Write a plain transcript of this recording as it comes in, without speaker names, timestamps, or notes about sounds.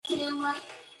damn right.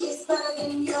 It's better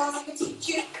than yours, I can teach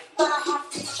you. But I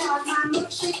have to charge my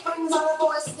milkshake, brings all the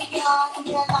boys to the yard. And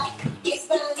they're like, it's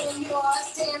better than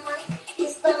yours, damn right.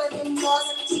 It's better than yours,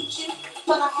 I can teach you.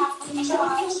 But I have to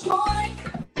charge more.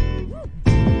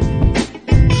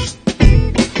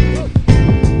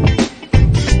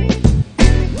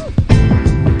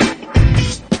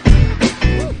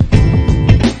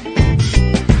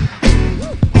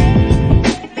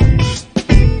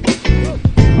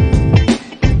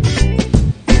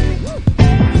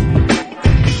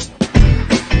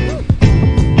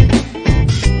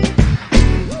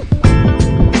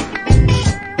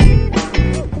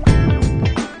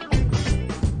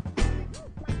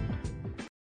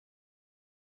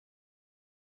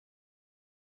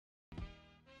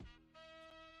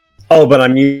 Oh, but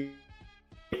I'm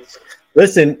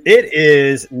listen, it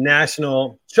is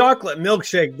National Chocolate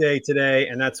Milkshake Day today,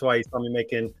 and that's why you saw me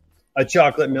making a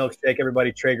chocolate milkshake.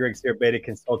 Everybody, Trey Griggs here, Beta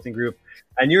Consulting Group,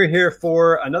 and you're here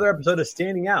for another episode of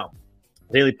Standing Out,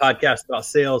 daily podcast about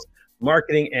sales,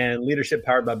 marketing, and leadership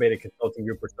powered by Beta Consulting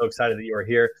Group. We're so excited that you are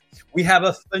here. We have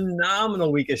a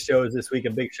phenomenal week of shows this week,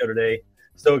 a big show today.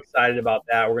 So excited about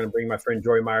that. We're going to bring my friend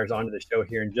Jory Myers onto the show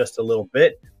here in just a little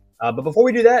bit. But before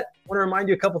we do that, I want to remind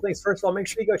you a couple things. First of all, make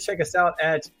sure you go check us out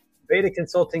at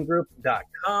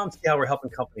betaconsultinggroup.com. See how we're helping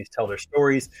companies tell their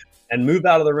stories and move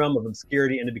out of the realm of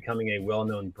obscurity into becoming a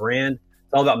well-known brand.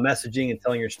 It's all about messaging and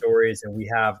telling your stories, and we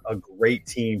have a great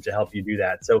team to help you do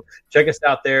that. So check us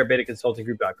out there,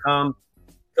 betaconsultinggroup.com.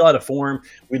 Fill out a form.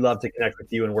 We'd love to connect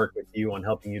with you and work with you on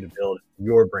helping you to build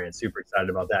your brand. Super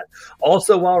excited about that.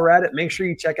 Also, while we're at it, make sure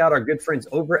you check out our good friends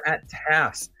over at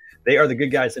TAS. They are the good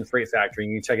guys in Freight Factory.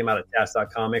 You can check them out at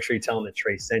TAS.com. Make sure you tell them that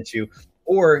Trey sent you.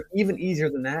 Or even easier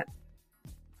than that,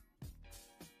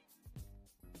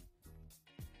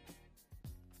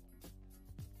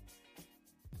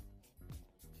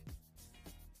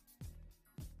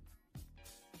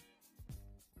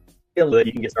 you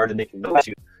can get started making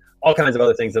all kinds of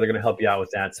other things that are going to help you out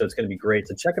with that. So it's going to be great.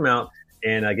 So check them out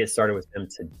and get started with them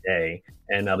today,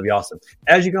 and that'll be awesome.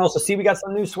 As you can also see, we got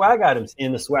some new swag items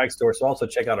in the swag store, so also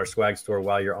check out our swag store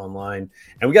while you're online.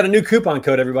 And we got a new coupon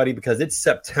code, everybody, because it's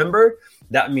September.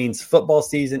 That means football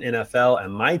season, NFL,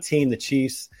 and my team, the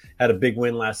Chiefs, had a big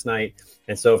win last night,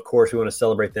 and so, of course, we want to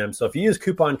celebrate them. So if you use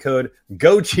coupon code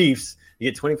GOCHIEFS,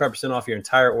 you get 25% off your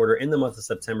entire order in the month of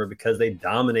September because they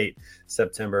dominate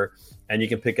September. And you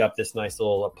can pick up this nice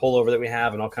little pullover that we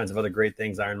have and all kinds of other great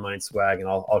things, Iron Mind swag and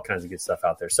all kinds of good stuff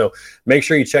out there. So make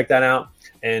sure you check that out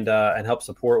and help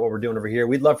support what we're doing over here.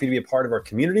 We'd love for you to be a part of our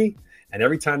community. And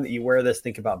every time that you wear this,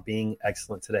 think about being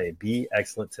excellent today. Be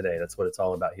excellent today. That's what it's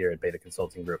all about here at Beta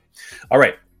Consulting Group. All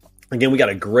right. Again, we got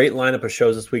a great lineup of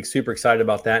shows this week. Super excited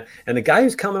about that. And the guy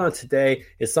who's coming on today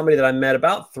is somebody that I met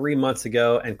about 3 months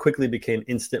ago and quickly became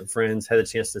instant friends, had a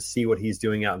chance to see what he's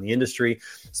doing out in the industry,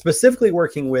 specifically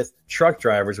working with truck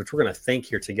drivers, which we're going to thank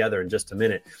here together in just a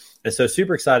minute. And so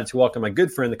super excited to welcome my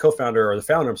good friend, the founder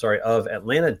of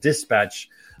Atlanta Dispatch,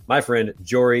 my friend,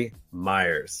 Jory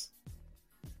Myers.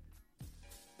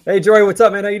 Hey, Jory, what's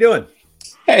up, man? How you doing?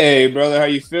 Hey, brother. How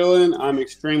you feeling? I'm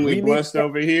extremely blessed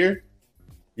over here.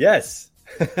 Yes,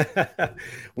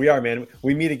 we are, man.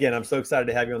 We meet again. I'm so excited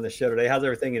to have you on the show today. How's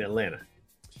everything in Atlanta?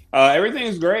 Everything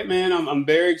is great, man. I'm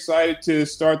very excited to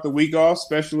start the week off,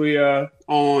 especially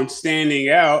on Standing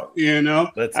Out. You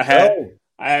know, I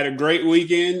had a great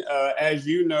weekend. As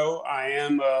you know, I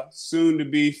am a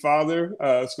soon-to-be father.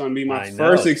 It's going to be my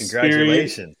first experience.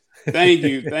 Congratulations. Thank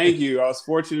you. I was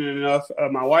fortunate enough.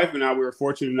 My wife and I, we were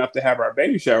fortunate enough to have our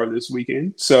baby shower this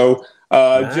weekend. So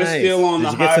nice. Just still on Did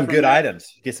the you get high some good that.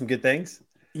 items? Get some good things?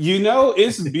 You know,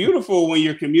 it's beautiful when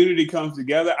your community comes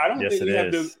together. I don't think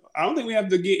we have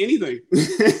to get anything.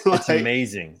 It's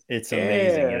amazing. It's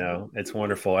amazing. You know, it's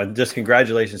wonderful. And just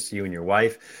congratulations to you and your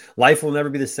wife. Life will never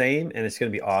be the same, and it's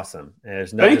going to be awesome. And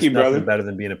there's nothing better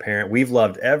than being a parent. We've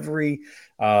loved every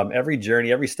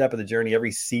journey, every step of the journey,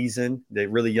 every season. The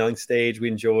really young stage we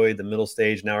enjoyed, the middle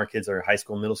stage. Now our kids are high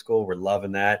school, middle school. We're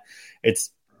loving that.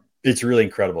 It's really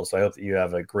incredible. So I hope that you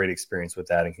have a great experience with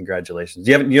that, and congratulations.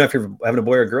 Do you know if you're having a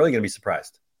boy or a girl, you're going to be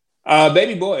surprised.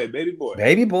 Baby boy.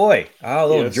 Oh,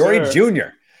 little yes, Jory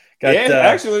Jr.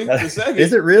 Actually, the second.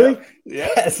 Is it really? Yeah.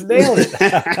 Yes, nailed it.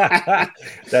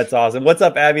 That's awesome. What's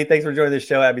up, Abby? Thanks for joining the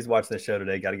show. Abby's watching the show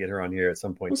today. Got to get her on here at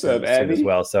some point soon as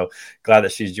well. So glad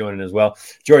that she's joining as well.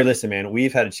 Jory, listen, man,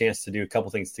 we've had a chance to do a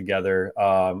couple things together.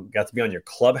 Got to be on your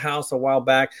Clubhouse a while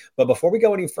back. But before we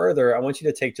go any further, I want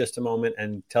you to take just a moment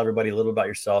and tell everybody a little about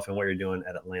yourself and what you're doing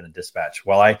at Atlanta Dispatch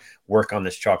while I work on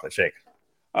this chocolate shake.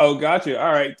 Oh, gotcha.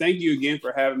 All right. Thank you again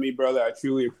for having me, brother. I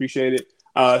truly appreciate it.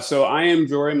 So I am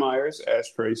Jory Myers, as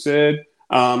Trey said.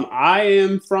 I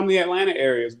am from the Atlanta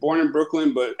area. I was born in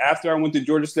Brooklyn, but after I went to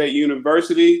Georgia State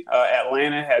University,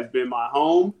 Atlanta has been my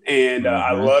home, and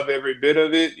I love every bit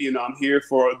of it. I'm here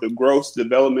for the growth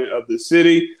development of the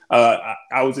city.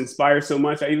 I was inspired so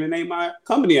much, I even named my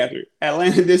company after it,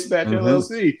 Atlanta Dispatch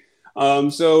LLC.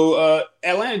 So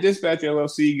Atlanta Dispatch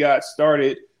LLC got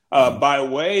started by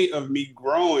way of me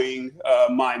growing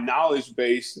my knowledge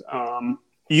base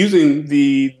using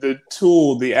the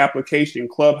tool, the application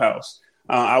Clubhouse.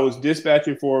 I was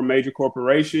dispatching for a major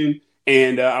corporation,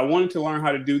 and I wanted to learn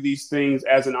how to do these things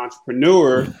as an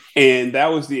entrepreneur. And that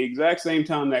was the exact same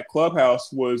time that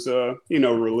Clubhouse was,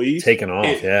 released. Taken off.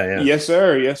 Yeah. Yes,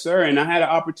 sir. Yes, sir. And I had an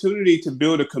opportunity to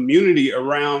build a community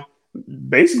around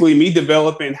basically me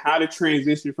developing how to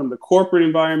transition from the corporate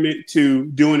environment to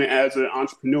doing it as an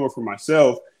entrepreneur for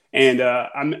myself. And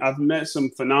I've met some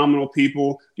phenomenal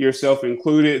people, yourself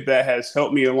included, that has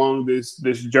helped me along this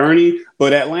journey.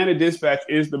 But Atlanta Dispatch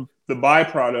is the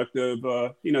byproduct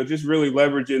of, just really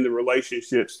leveraging the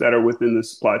relationships that are within the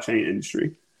supply chain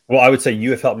industry. Well, I would say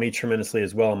you have helped me tremendously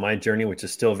as well in my journey, which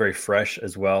is still very fresh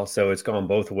as well. So it's gone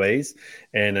both ways.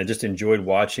 And I just enjoyed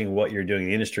watching what you're doing in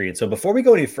the industry. And so before we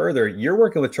go any further, you're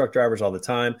working with truck drivers all the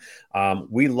time.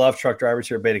 We love truck drivers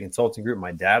here at Beta Consulting Group.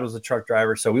 My dad was a truck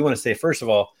driver. So we want to say, first of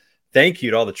all, thank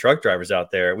you to all the truck drivers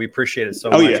out there. We appreciate it so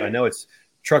much. Yeah. I know it's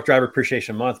Truck Driver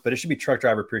Appreciation Month, but it should be Truck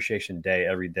Driver Appreciation Day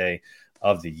every day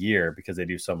of the year because they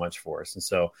do so much for us. And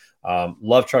so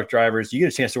love truck drivers. You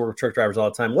get a chance to work with truck drivers all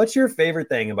the time. What's your favorite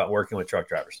thing about working with truck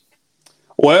drivers?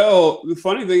 Well, the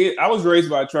funny thing is I was raised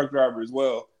by a truck driver as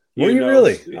well. Were you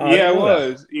really? Yeah, I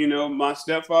was. My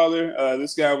stepfather,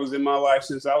 this guy was in my life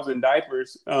since I was in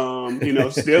diapers.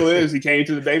 Still is. He came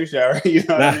to the baby shower. You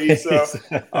know what I mean? So,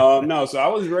 so I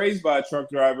was raised by a truck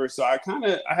driver. So I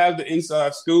have the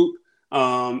inside scoop.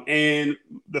 And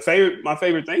my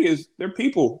favorite thing is they're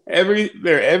people.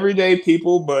 They're everyday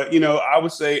people, but I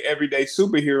would say everyday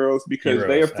superheroes because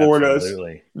they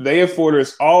afford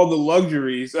us all the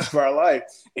luxuries of our life.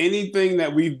 Anything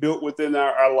that we've built within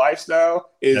our lifestyle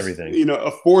is everything,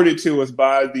 afforded to us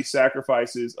by the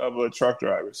sacrifices of a truck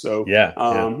driver. So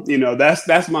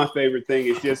that's my favorite thing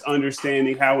is just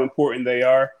understanding how important they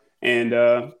are and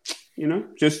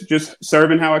just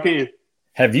serving how I can.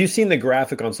 Have you seen the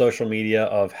graphic on social media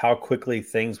of how quickly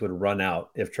things would run out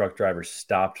if truck drivers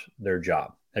stopped their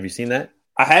job? Have you seen that?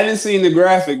 I haven't seen the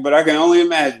graphic, but I can only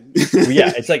imagine.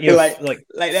 Yeah, it's like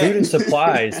like food and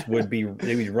supplies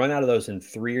they would run out of those in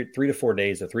 3 to 4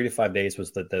 days, or 3 to 5 days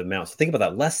was the amount. So think about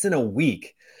that. Less than a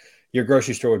week, your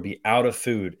grocery store would be out of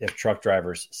food if truck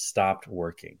drivers stopped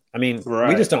working. I mean,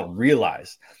 we just don't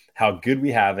realize how good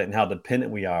we have it and how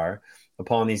dependent we are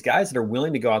upon these guys that are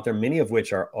willing to go out there, many of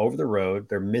which are over the road.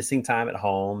 They're missing time at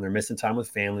home. They're missing time with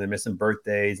family. They're missing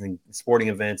birthdays and sporting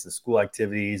events and school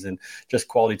activities and just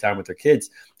quality time with their kids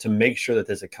to make sure that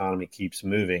this economy keeps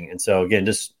moving. And so, again,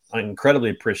 just incredibly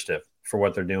appreciative for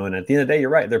what they're doing. At the end of the day, you're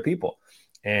right. They're people.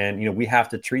 And, we have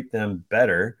to treat them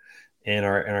better. And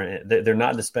they're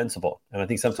not dispensable. And I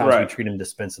think sometimes we treat them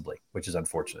dispensably, which is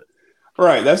unfortunate.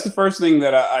 Right. That's the first thing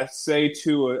that I say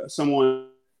to someone.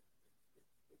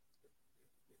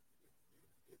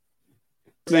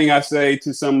 Thing I say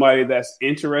to somebody that's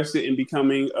interested in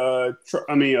becoming a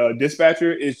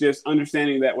dispatcher is just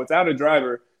understanding that without a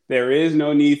driver, there is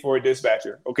no need for a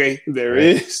dispatcher. Okay, there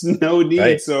is no need.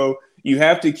 Right. So you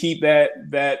have to keep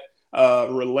that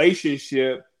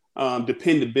relationship,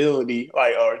 dependability,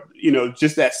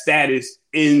 just that status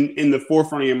in the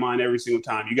forefront of your mind every single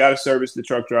time. You got to service the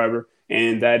truck driver,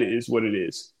 and that is what it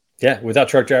is. Yeah, without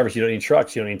truck drivers, you don't need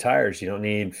trucks, you don't need tires, you don't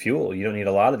need fuel, you don't need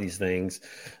a lot of these things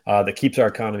that keeps our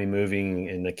economy moving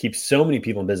and that keeps so many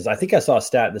people in business. I think I saw a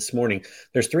stat this morning.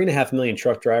 There's 3.5 million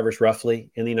truck drivers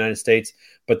roughly in the United States,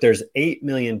 but there's 8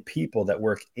 million people that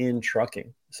work in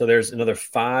trucking. So there's another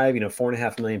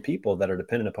 4.5 million people that are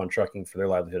dependent upon trucking for their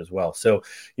livelihood as well. So,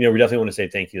 we definitely want to say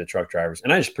thank you to truck drivers.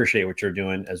 And I just appreciate what you're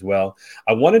doing as well.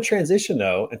 I want to transition,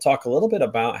 though, and talk a little bit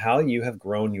about how you have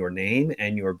grown your name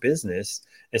and your business,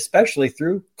 especially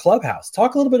through Clubhouse.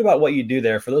 Talk a little bit about what you do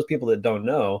there. For those people that don't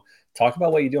know, talk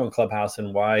about what you do on Clubhouse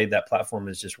and why that platform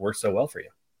has just worked so well for you.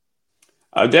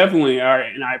 Definitely. All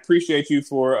right. And I appreciate you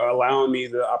for allowing me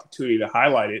the opportunity to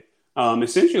highlight it.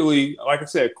 Essentially, like I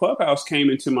said, Clubhouse came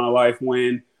into my life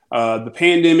when the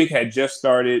pandemic had just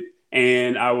started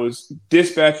and I was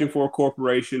dispatching for a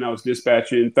corporation. I was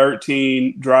dispatching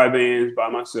 13 dry vans by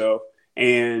myself.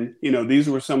 And, these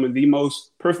were some of the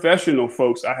most professional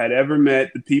folks I had ever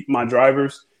met, my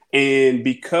drivers. And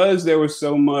because there was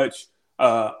so much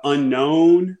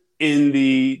unknown in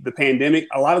the pandemic,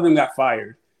 a lot of them got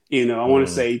fired. I want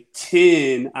to say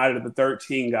 10 out of the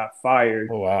 13 got fired.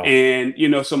 Oh, wow. And,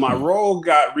 so my role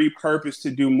got repurposed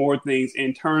to do more things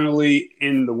internally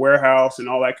in the warehouse and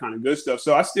all that kind of good stuff.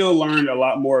 So I still learned a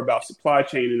lot more about supply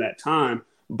chain in that time,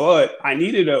 but I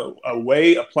needed a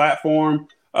way, a platform,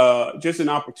 just an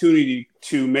opportunity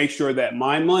to make sure that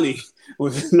my money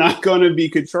was not going to be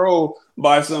controlled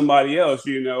by somebody else.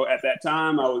 At that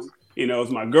time I was, it was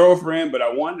my girlfriend, but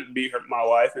I wanted to be my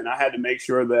wife, and I had to make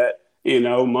sure that,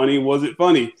 money wasn't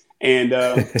funny. And,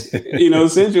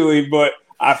 essentially, but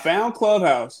I found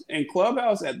Clubhouse, and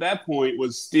Clubhouse at that point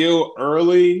was still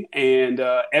early. And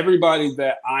everybody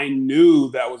that I knew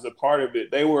that was a part of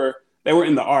it, they were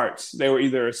in the arts. They were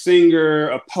either a singer,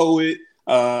 a poet,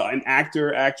 an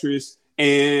actor, actress.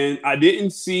 And I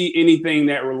didn't see anything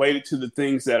that related to the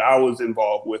things that I was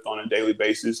involved with on a daily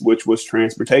basis, which was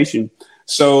transportation.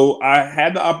 So I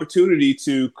had the opportunity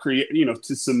to create,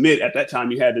 to submit. At that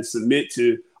time, you had to submit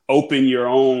to open your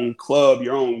own club,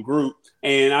 your own group.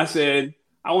 And I said,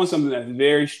 I want something that's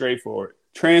very straightforward.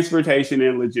 Transportation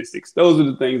and logistics. Those are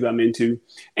the things I'm into.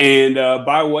 And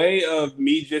by way of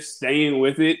me just staying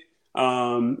with it, I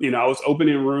was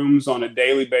opening rooms on a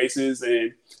daily basis,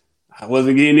 and I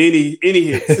wasn't getting any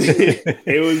hits.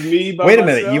 It was me by Wait a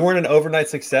myself. minute. You weren't an overnight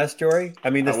success, Jory? I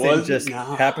mean, this thing just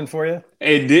happened for you?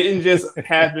 It didn't just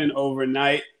happen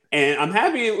overnight. And I'm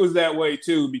happy it was that way,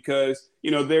 too, because,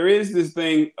 there is this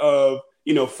thing of,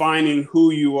 finding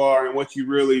who you are and what you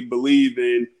really believe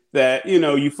in that,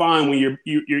 you find when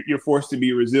you're forced to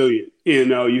be resilient.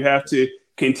 You have to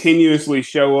continuously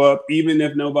show up, even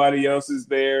if nobody else is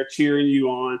there cheering you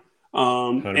on.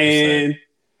 100%.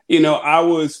 And I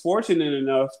was fortunate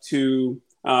enough to,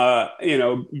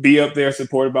 be up there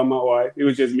supported by my wife. It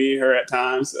was just me and her at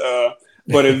times.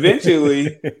 But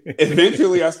eventually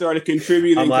I started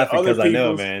contributing I'm laughing to other because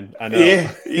people's. I know, man. I know.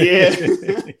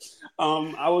 Yeah.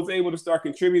 I was able to start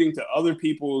contributing to other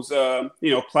people's,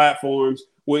 platforms,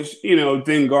 which,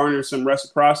 then garner some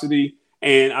reciprocity.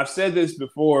 And I've said this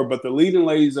before, but the leading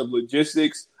ladies of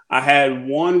logistics, I had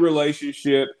one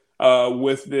relationship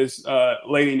with this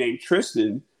lady named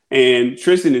Tristan. And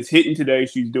Tristan is hitting today.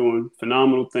 She's doing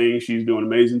phenomenal things. She's doing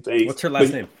amazing things. What's her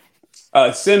last name?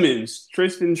 Simmons.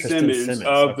 Tristan Simmons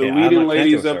of the leading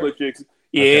ladies of logistics.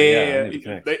 Yeah,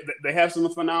 Okay, they have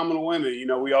some phenomenal women.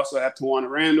 We also have Tawana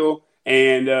Randall,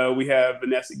 and we have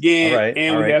Vanessa Gant,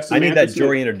 and we have Samantha I need that Smith.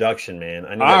 Jory introduction, man.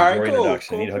 I need that Jory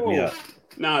introduction. You need to hook me up.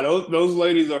 Nah, those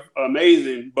ladies are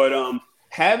amazing, but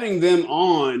having them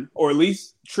on, or at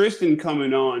least Tristan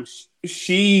coming on,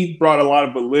 she brought a lot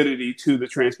of validity to the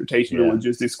Transportation and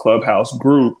Logistics Clubhouse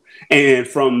group. And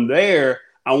from there,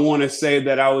 I want to say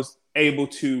that I was able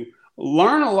to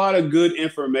learn a lot of good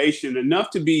information, enough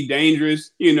to be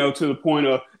dangerous, to the point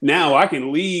of now I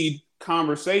can lead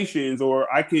conversations,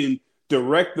 or I can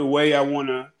direct the way I want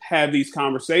to have these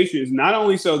conversations, not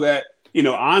only so that,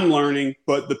 I'm learning,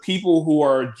 but the people who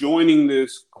are joining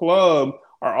this club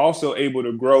are also able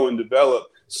to grow and develop.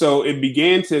 So it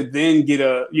began to then get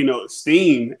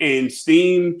steam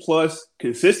plus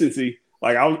consistency.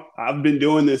 Like I've been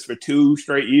doing this for 2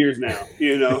 straight years now,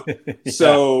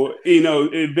 So,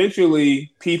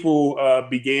 eventually people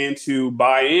began to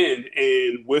buy in,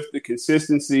 and with the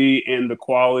consistency and the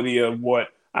quality of what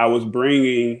I was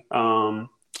bringing, I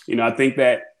think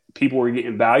that people were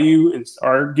getting value and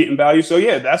are getting value. So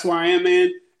yeah, that's where I am,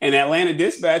 man. And Atlanta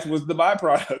Dispatch was the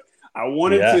byproduct. I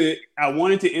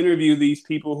wanted to interview these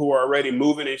people who are already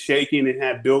moving and shaking and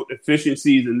have built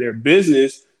efficiencies in their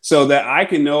business, so that I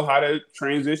can know how to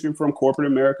transition from corporate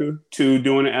America to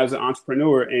doing it as an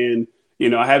entrepreneur. And,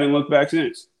 I haven't looked back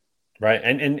since. Right.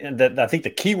 And I think the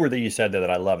key word that you said there that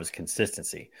I love is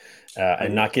consistency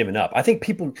and not giving up. I think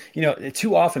people,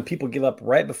 too often people give up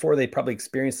right before they probably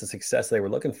experience the success they were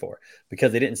looking for,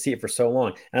 because they didn't see it for so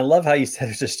long. And I love how you said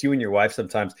it's just you and your wife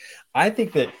sometimes. I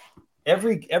think that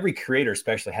every creator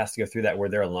especially has to go through that, where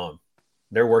they're alone.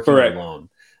 They're working alone,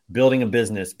 building a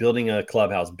business, building a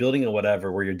clubhouse, building a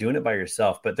whatever, where you're doing it by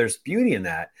yourself. But there's beauty in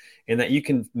that you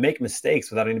can make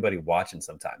mistakes without anybody watching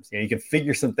sometimes. You can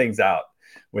figure some things out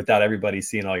without everybody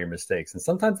seeing all your mistakes. And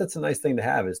sometimes that's a nice thing to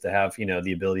have, is to have,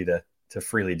 the ability to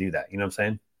freely do that. You know what I'm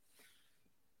saying?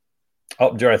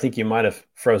 Oh, Joe, I think you might have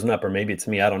frozen up, or maybe it's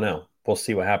me. I don't know. We'll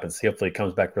see what happens. Hopefully it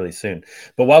comes back really soon.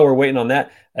 But while we're waiting on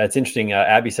that, it's interesting.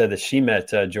 Abby said that she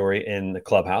met Jory in the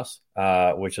clubhouse,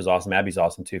 which is awesome. Abby's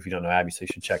awesome too. If you don't know Abby, so you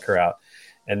should check her out.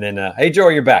 And then, hey,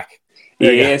 Jory, you're back.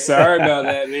 Yeah, sorry about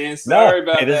that, man. Sorry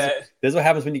about that. This is what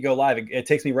happens when you go live. It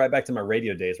takes me right back to my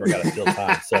radio days where I got to fill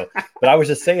time. So, but I was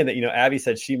just saying that, Abby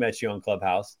said she met you on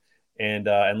Clubhouse, and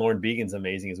Lauren Beegan's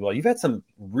amazing as well. You've had some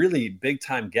really big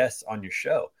time guests on your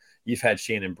show. You've had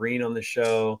Shannon Breen on the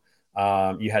show.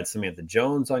 You had Samantha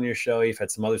Jones on your show. You've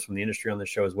had some others from the industry on the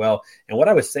show as well. And what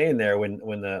I was saying there when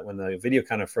the video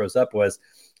kind of froze up was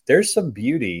there's some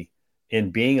beauty in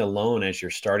being alone as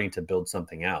you're starting to build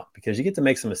something out, because you get to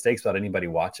make some mistakes without anybody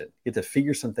watching. You get to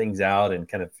figure some things out and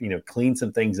kind of, clean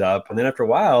some things up. And then after a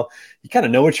while, you kind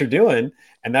of know what you're doing.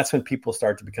 And that's when people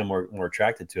start to become more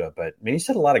attracted to it. But you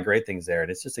said a lot of great things there, and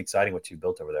it's just exciting what you've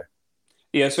built over there.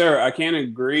 Yes, sir. I can't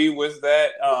agree with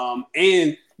that.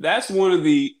 And that's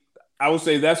I would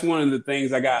say that's one of the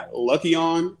things I got lucky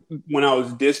on when I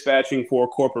was dispatching for a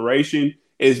corporation,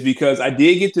 is because I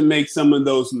did get to make some of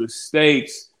those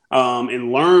mistakes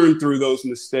and learn through those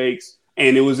mistakes.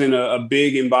 And it was in a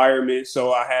big environment.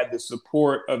 So I had the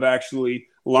support of actually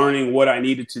learning what I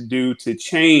needed to do to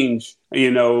change,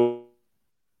 whatever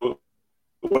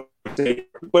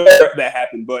that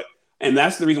happened. And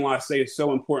that's the reason why I say it's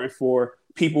so important for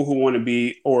people who want to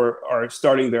be or are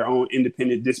starting their own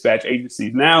independent dispatch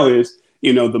agencies now is,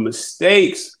 the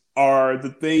mistakes are the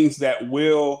things that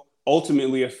will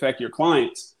ultimately affect your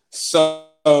clients.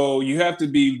 So you have to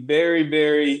be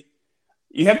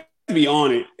you have to be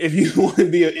on it. If you want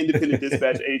to be an independent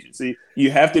dispatch agency,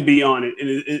 you have to be on it.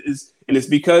 And it's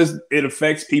because it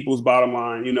affects people's bottom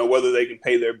line, whether they can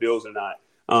pay their bills or not.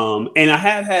 And I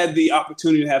have had the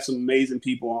opportunity to have some amazing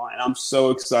people on, and I'm so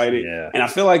excited. Yeah. And I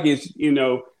feel like it's,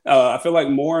 I feel like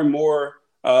more and more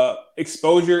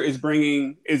exposure is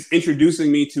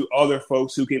introducing me to other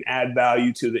folks who can add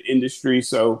value to the industry.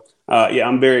 So,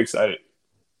 I'm very excited.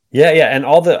 Yeah. And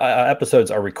all the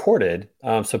episodes are recorded,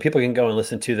 so people can go and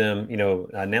listen to them,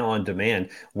 now on demand.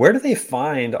 Where do they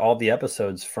find all the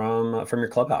episodes from your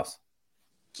Clubhouse?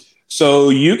 So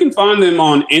you can find them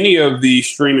on any of the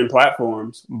streaming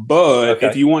platforms, but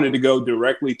if you wanted to go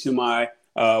directly to my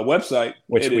website,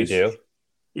 which we do.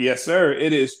 Yes, sir.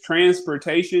 It is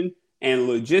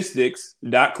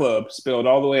transportationandlogistics.club, spelled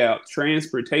all the way out,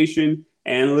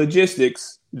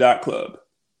 transportationandlogistics.club.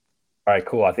 All right,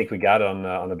 cool. I think we got it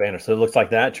on the banner. So it looks like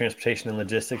that,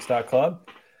 transportationandlogistics.club.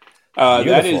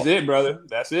 That is it, brother.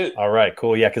 That's it. All right,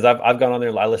 cool. Yeah, because I've gone on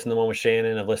there. I listened to one with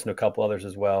Shannon. I've listened to a couple others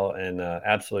as well, and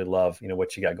absolutely love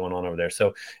what you got going on over there.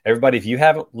 So everybody, if you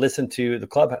haven't listened to the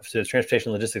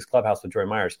Transportation Logistics Clubhouse with Joy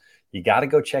Myers, you got to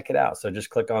go check it out. So just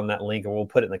click on that link, and we'll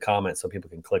put it in the comments so people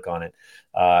can click on it,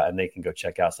 and they can go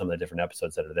check out some of the different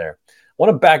episodes that are there. I want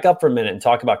to back up for a minute and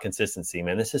talk about consistency,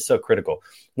 man. This is so critical.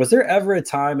 Was there ever a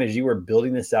time as you were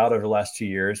building this out over the last 2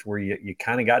 years where you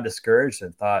kind of got discouraged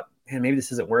and thought, man, maybe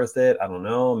this isn't worth it? I don't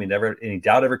know. I mean, any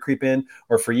doubt ever creep in?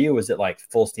 Or for you, was it like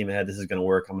full steam ahead? This is going to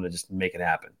work. I'm going to just make it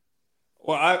happen.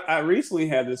 Well, I recently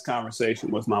had this conversation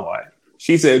with my wife.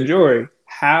 She said, Jory,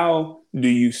 how do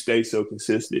you stay so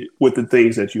consistent with the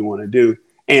things that you want to do?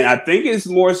 And I think it's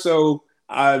more so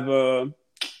I've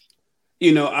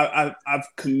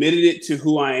committed it to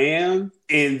who I am,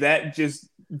 and that just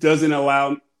doesn't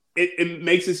allow it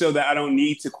makes it so that I don't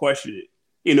need to question it.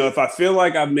 If I feel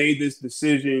like I've made this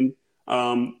decision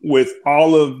with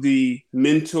all of the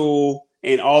mental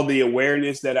and all the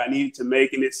awareness that I needed to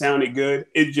make, and it sounded good,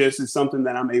 it just is something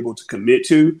that I'm able to commit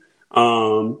to.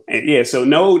 So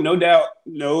no doubt,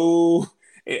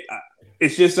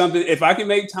 it's just something, if I can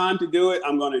make time to do it,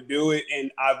 I'm going to do it.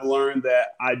 And I've learned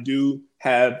that I do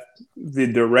have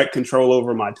the direct control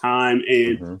over my time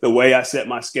and the way I set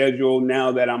my schedule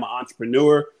now that I'm an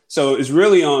entrepreneur. So it's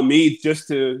really on me just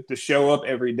to show up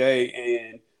every day.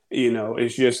 And,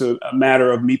 it's just a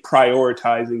matter of me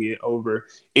prioritizing it over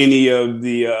any of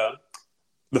the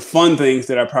fun things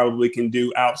that I probably can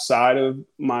do outside of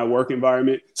my work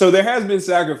environment. So there has been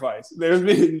sacrifice. There's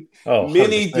been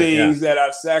many things that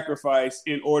I've sacrificed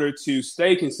in order to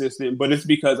stay consistent, but it's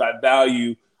because I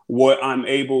value what I'm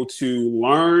able to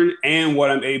learn and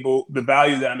the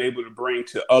value that I'm able to bring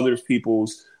to other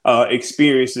people's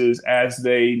experiences as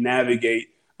they navigate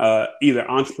either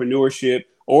entrepreneurship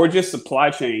or just supply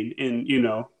chain in,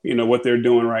 what they're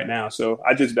doing right now. So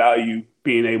I just value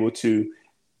being able to,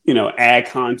 add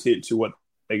content to what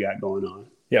they got going on.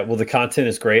 Yeah, well, the content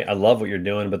is great. I love what you're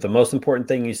doing. But the most important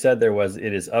thing you said there was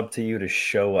it is up to you to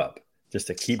show up, just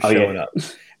to keep showing up.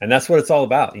 And that's what it's all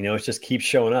about. It's just keep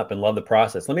showing up and love the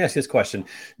process. Let me ask you this question.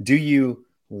 Do you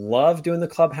love doing the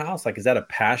Clubhouse? Like, is that a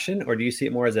passion, or do you see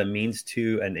it more as a means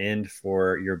to an end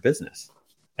for your business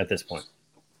at this point?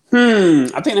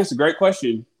 I think that's a great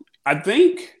question. I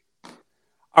think,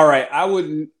 all right, I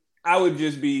would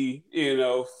just be,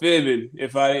 fibbing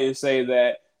if I didn't say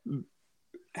that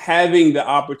having the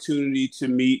opportunity to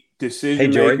meet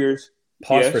decision makers.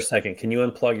 Pause for a second. Can you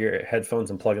unplug your headphones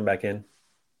and plug them back in?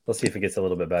 Let's see if it gets a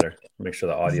little bit better. Make sure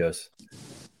the audio's.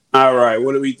 All right.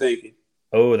 What are we thinking?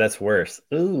 Oh, that's worse.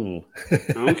 Ooh.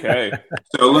 Okay.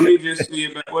 So let me just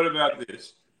see what about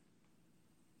this?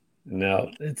 No,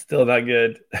 it's still not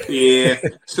good. Yeah.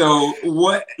 So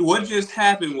what just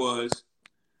happened was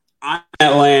I'm in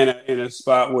Atlanta in a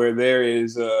spot where there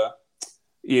is rolling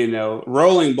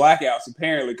blackouts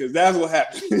apparently, because that's what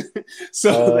happened.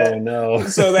 No.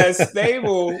 So that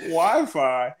stable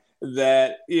Wi-Fi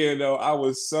that I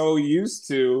was so used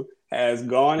to has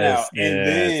gone out,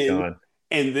 It's gone.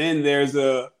 and then there's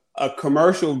a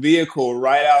commercial vehicle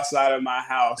right outside of my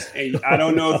house, and I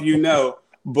don't know if you know,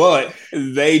 but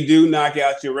they do knock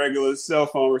out your regular cell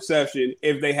phone reception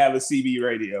if they have a CB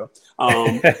radio.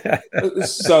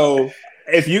 So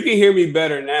if you can hear me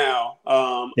better now,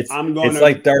 I'm going to.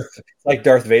 It's like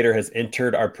Darth Vader has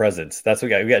entered our presence. That's what we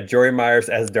got. We got Jory Myers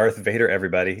as Darth Vader.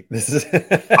 Everybody, this is.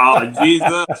 Oh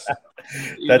Jesus!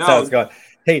 That's how it's going.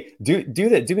 Hey, do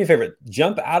me a favor.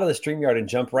 Jump out of the StreamYard and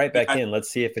jump right back in.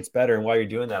 Let's see if it's better. And while you're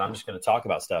doing that, I'm just going to talk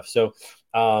about stuff. So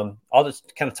I'll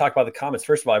just kind of talk about the comments.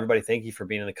 First of all, everybody, thank you for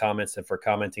being in the comments and for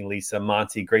commenting. Lisa,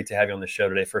 Monty, great to have you on the show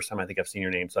today. First time I think I've seen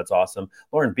your name, so that's awesome.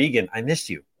 Lauren Began, I missed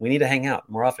you. We need to hang out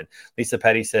more often. Lisa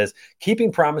Petty says,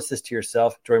 keeping promises to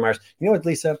yourself. Jory Myers, you know what,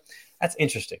 Lisa? That's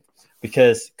interesting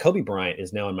because Kobe Bryant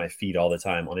is now in my feed all the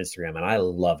time on Instagram, and I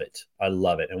love it. I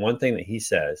love it. And one thing that he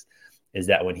says is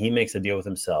that when he makes a deal with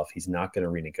himself, he's not going to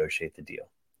renegotiate the deal.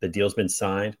 The deal's been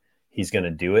signed. He's going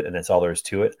to do it, and that's all there is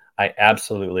to it. I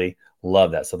absolutely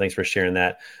love that. So thanks for sharing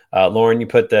that. Lauren, you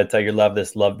put that you love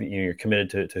this, you're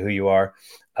committed to who you are.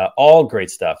 All great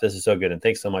stuff. This is so good, and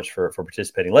thanks so much for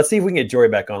participating. Let's see if we can get Jory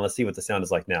back on. Let's see what the sound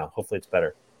is like now. Hopefully it's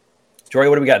better. Jory,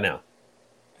 what do we got now?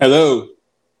 Hello.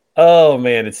 Oh,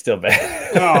 man, it's still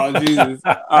bad. Oh, Jesus.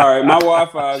 All right. My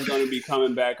Wi-Fi is going to be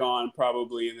coming back on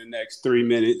probably in the next 3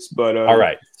 minutes. But all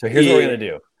right. So here's what we're going to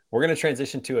do. We're going to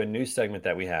transition to a new segment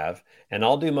that we have, and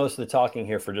I'll do most of the talking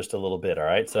here for just a little bit. All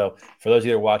right. So for those of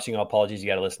you that are watching, apologies. You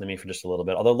got to listen to me for just a little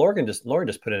bit. Although Lauren just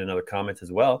put in another comment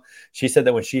as well. She said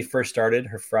that when she first started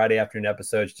her Friday afternoon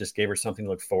episodes, just gave her something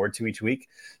to look forward to each week,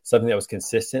 something that was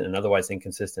consistent and otherwise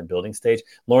inconsistent building stage.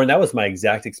 Lauren, that was my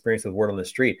exact experience with Word on the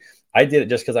Street. I did it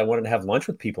just because I wanted to have lunch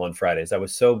with people on Fridays. I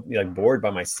was so bored by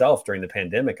myself during the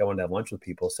pandemic. I wanted to have lunch with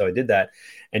people. So I did that.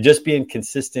 And just being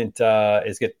consistent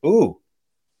is good. Ooh.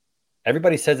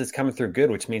 Everybody says it's coming through good,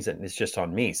 which means that it's just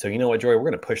on me. So you know what, Jory? We're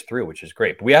going to push through, which is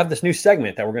great. But we have this new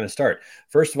segment that we're going to start.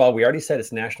 First of all, we already said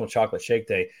it's National Chocolate Shake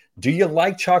Day. Do you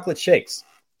like chocolate shakes?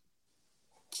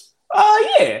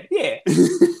 Yeah.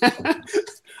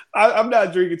 I'm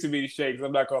not drinking too many shakes.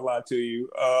 I'm not going to lie to you.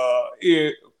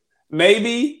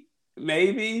 Maybe,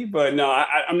 but no,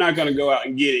 I'm not going to go out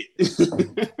and get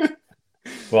it.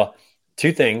 Well,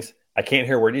 two things. I can't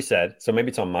hear a word you said, so maybe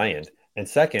it's on my end. And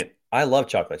second, I love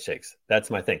chocolate shakes. That's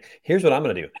my thing. Here's what I'm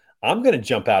going to do. I'm going to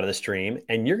jump out of the stream,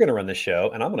 and you're going to run the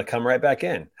show, and I'm going to come right back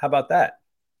in. How about that?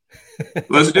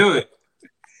 Let's do it.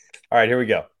 All right, here we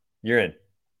go. You're in.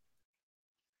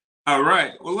 All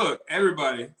right. Well, look,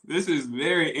 everybody, this is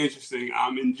very interesting.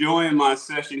 I'm enjoying my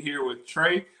session here with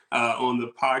Trey on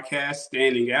the podcast,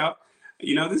 Standing Out.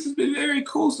 This has been very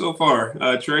cool so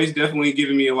far. Trey's definitely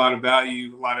given me a lot of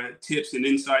value, a lot of tips and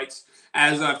insights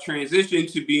as I've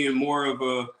transitioned to being more of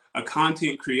a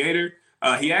content creator.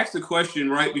 He asked a question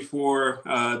right before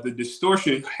the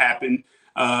distortion happened,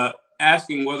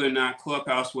 asking whether or not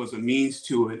Clubhouse was a means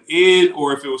to an end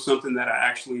or if it was something that I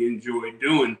actually enjoyed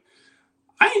doing.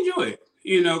 I enjoy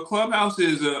it. Clubhouse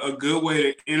is a good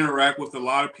way to interact with a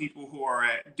lot of people who are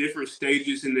at different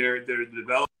stages in their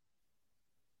development.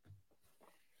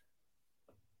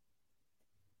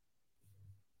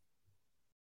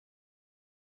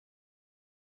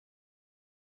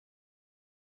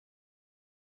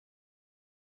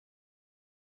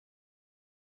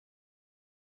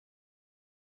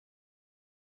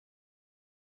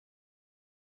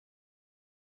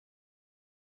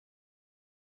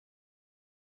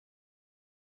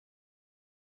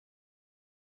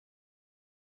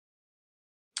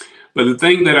 But the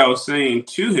thing that I was saying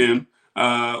to him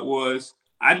was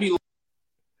I'd be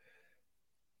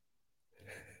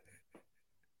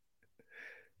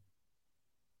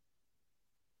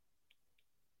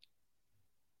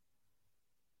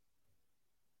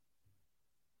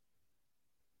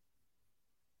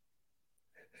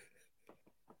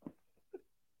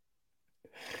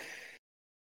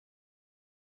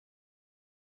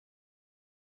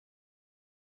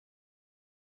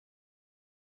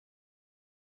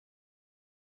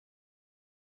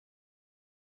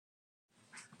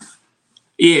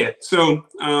Yeah. So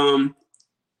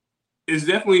it's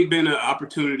definitely been an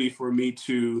opportunity for me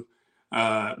to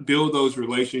build those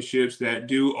relationships that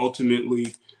do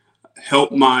ultimately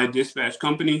help my dispatch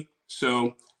company.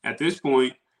 So at this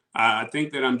point, I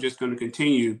think that I'm just going to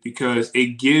continue because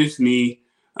it gives me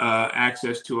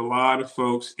access to a lot of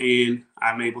folks, and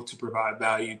I'm able to provide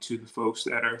value to the folks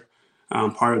that are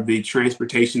part of the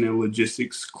transportation and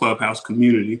logistics clubhouse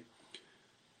community.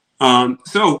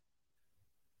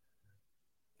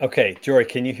 Okay, Jory,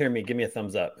 can you hear me? Give me a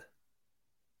thumbs up.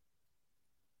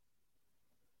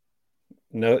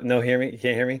 No, hear me? You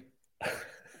can't hear me?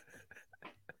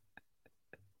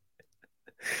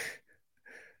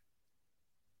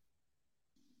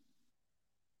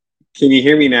 Can you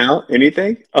hear me now?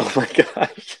 Anything? Oh my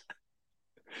gosh.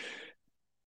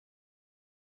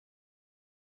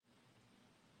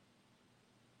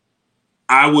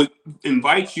 I would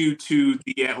invite you to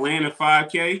the Atlanta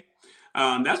 5K.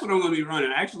 That's what I'm going to be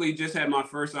running. I actually just had my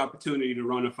first opportunity to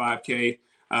run a 5K.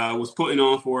 Was putting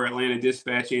on for Atlanta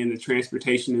Dispatch and the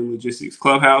Transportation and Logistics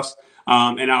Clubhouse.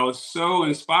 And I was so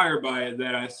inspired by it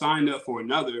that I signed up for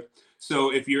another.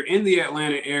 So if you're in the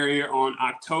Atlanta area on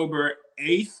October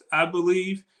 8th, I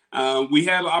believe, we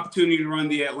have an opportunity to run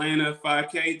the Atlanta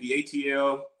 5K, the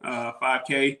ATL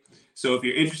 5K. So if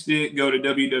you're interested, go to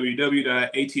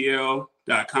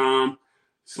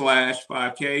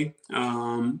www.atl.com/5K.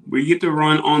 We get to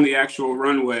run on the actual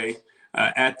runway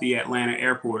at the Atlanta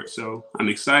airport. So I'm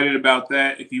excited about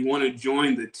that. If you want to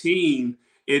join the team,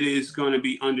 it is going to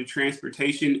be under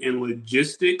transportation and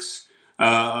logistics.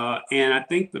 And I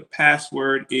think the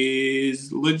password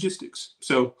is logistics.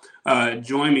 So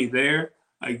join me there.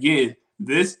 Again,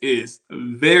 this is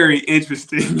very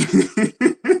interesting.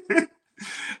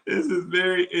 This is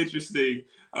very interesting.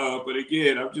 But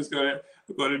again, I'm just going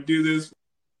to do this.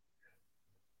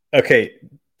 Okay,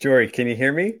 Jory, can you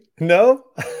hear me? No?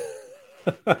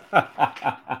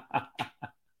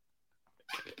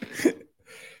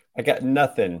 I got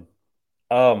nothing.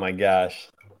 Oh my gosh.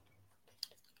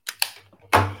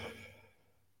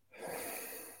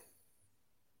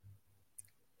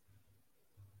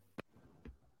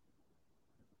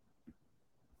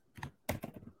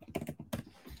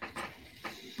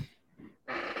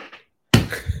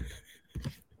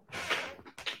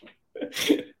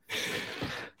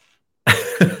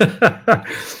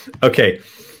 Okay.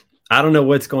 I don't know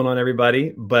what's going on,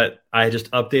 everybody, but I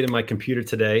just updated my computer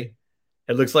today.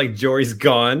 It looks like Jory's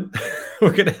gone.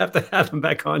 We're going to have him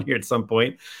back on here at some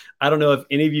point. I don't know if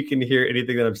any of you can hear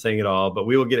anything that I'm saying at all, but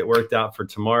we will get it worked out for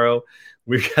tomorrow.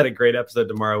 We've got a great episode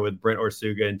tomorrow with Brent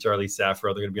Orsuga and Charlie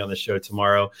Saffro. They're going to be on the show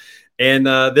tomorrow. And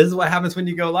this is what happens when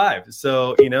you go live.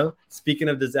 So, speaking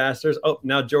of disasters,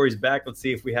 now Jory's back. Let's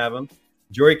see if we have him.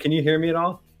 Jory, can you hear me at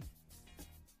all?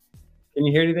 Can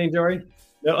you hear anything, Jory?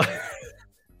 No.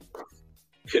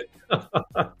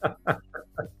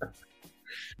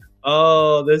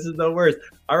 Oh, this is the worst.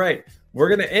 All right. We're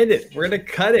going to end it. We're going to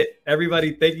cut it.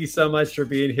 Everybody, thank you so much for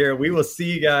being here. We will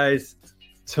see you guys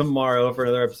tomorrow for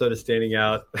another episode of Standing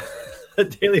Out, a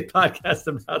daily podcast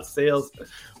about sales,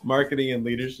 marketing, and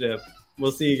leadership.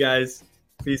 We'll see you guys.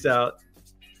 Peace out.